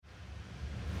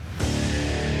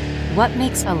What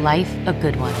makes a life a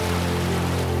good one?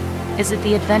 Is it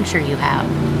the adventure you have?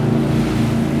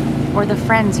 Or the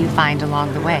friends you find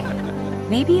along the way?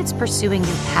 Maybe it's pursuing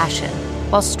your passion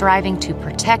while striving to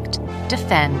protect,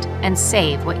 defend, and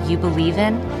save what you believe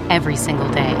in every single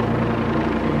day.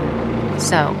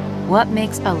 So, what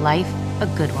makes a life a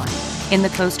good one? In the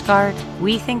Coast Guard,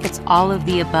 we think it's all of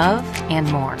the above and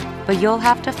more, but you'll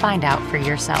have to find out for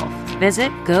yourself.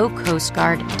 Visit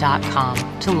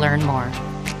gocoastguard.com to learn more.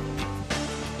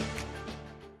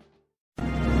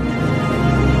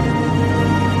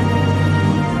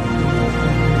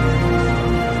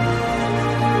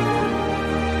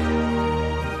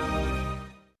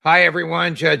 Hi,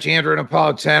 everyone. Judge Andrew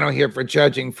Napolitano here for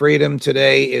Judging Freedom.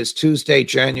 Today is Tuesday,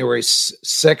 January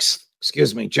 10th,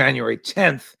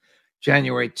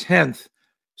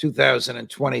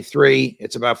 2023.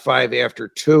 It's about 5 after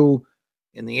 2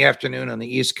 in the afternoon on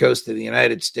the East Coast of the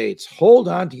United States. Hold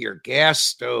on to your gas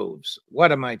stoves.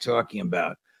 What am I talking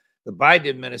about? The Biden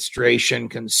administration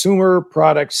Consumer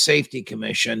Product Safety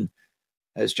Commission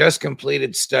has just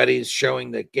completed studies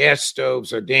showing that gas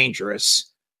stoves are dangerous,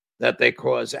 that they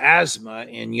cause asthma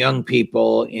in young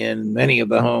people in many of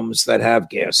the homes that have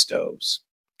gas stoves.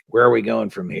 Where are we going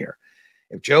from here?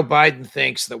 If Joe Biden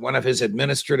thinks that one of his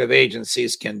administrative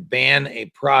agencies can ban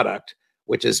a product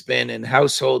which has been in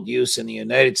household use in the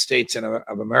United States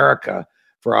of America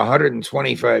for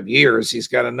 125 years, he's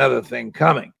got another thing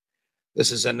coming.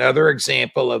 This is another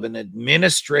example of an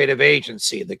administrative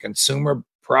agency, the Consumer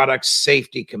Product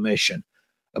Safety Commission.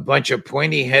 A bunch of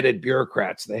pointy-headed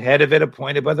bureaucrats, the head of it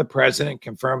appointed by the president,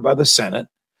 confirmed by the Senate,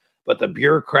 but the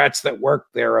bureaucrats that work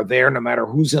there are there no matter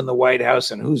who's in the White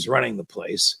House and who's running the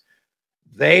place.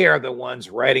 They are the ones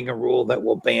writing a rule that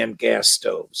will ban gas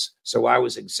stoves. So I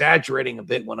was exaggerating a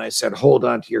bit when I said, hold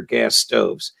on to your gas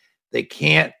stoves. They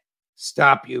can't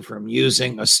stop you from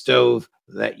using a stove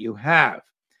that you have.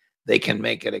 They can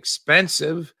make it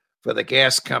expensive for the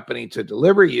gas company to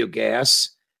deliver you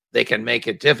gas. They can make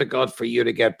it difficult for you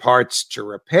to get parts to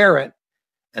repair it,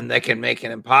 and they can make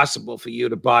it impossible for you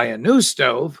to buy a new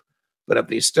stove. But if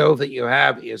the stove that you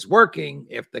have is working,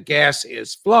 if the gas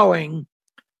is flowing,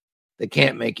 they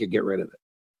can't make you get rid of it.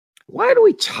 Why do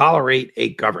we tolerate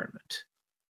a government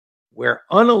where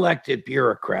unelected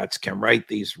bureaucrats can write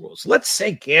these rules? Let's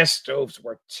say gas stoves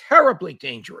were terribly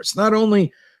dangerous, not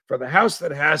only for the house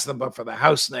that has them, but for the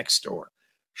house next door.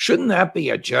 Shouldn't that be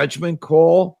a judgment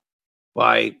call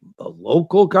by the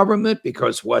local government?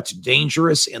 Because what's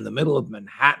dangerous in the middle of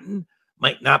Manhattan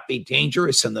might not be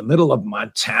dangerous in the middle of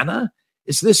Montana.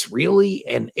 Is this really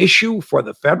an issue for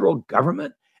the federal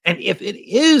government? And if it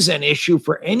is an issue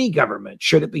for any government,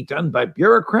 should it be done by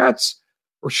bureaucrats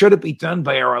or should it be done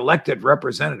by our elected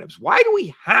representatives? Why do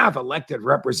we have elected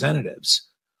representatives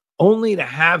only to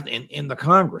have in the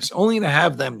Congress, only to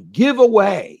have them give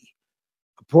away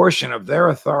a portion of their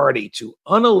authority to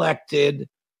unelected,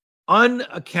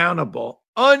 unaccountable,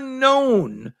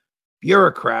 unknown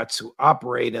bureaucrats who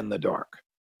operate in the dark?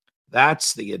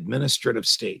 That's the administrative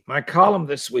state. My column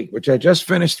this week, which I just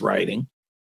finished writing,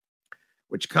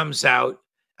 which comes out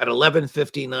at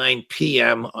 11:59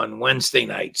 p.m. on Wednesday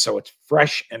night, so it's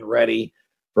fresh and ready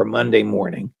for Monday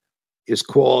morning, is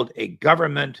called A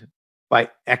Government by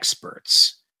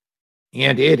Experts.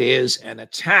 And it is an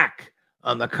attack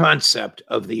on the concept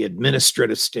of the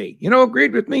administrative state.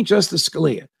 Agreed with me, Justice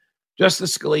Scalia.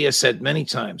 Justice Scalia said many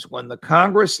times, when the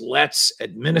Congress lets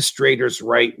administrators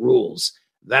write rules,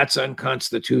 that's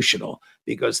unconstitutional,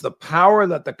 because the power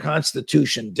that the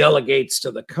Constitution delegates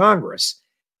to the Congress,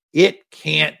 it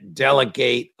can't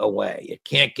delegate away. It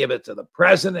can't give it to the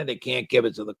president. It can't give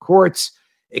it to the courts.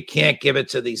 It can't give it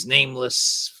to these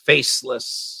nameless,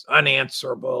 faceless,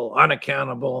 unanswerable,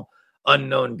 unaccountable,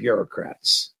 unknown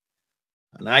bureaucrats.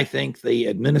 And I think the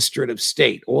administrative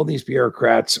state, all these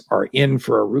bureaucrats, are in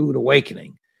for a rude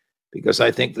awakening, because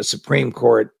I think the Supreme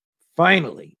Court,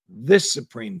 finally, this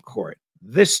Supreme Court,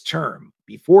 this term,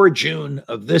 before June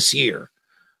of this year,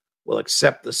 will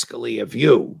accept the Scalia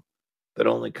view that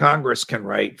only Congress can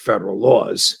write federal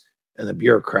laws and the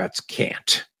bureaucrats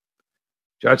can't.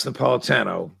 Judge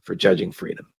Napolitano for Judging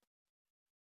Freedom.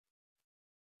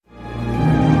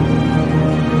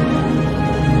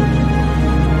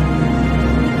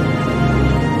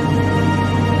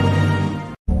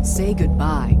 Say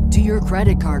goodbye to your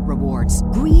credit card rewards.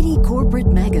 Greedy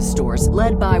corporate mega stores,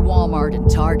 led by Walmart and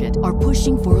Target, are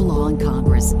pushing for a law in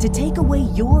Congress to take away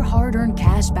your hard-earned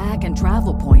cash back and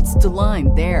travel points to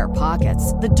line their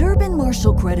pockets. The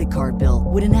Durbin-Marshall credit card bill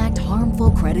would enact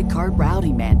harmful credit card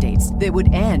routing mandates that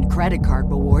would end credit card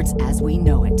rewards as we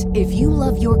know it. If you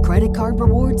love your credit card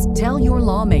rewards, tell your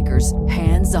lawmakers,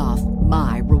 hands off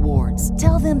my rewards.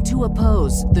 Tell them them to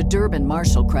oppose the Durbin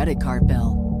Marshall credit card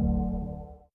bill.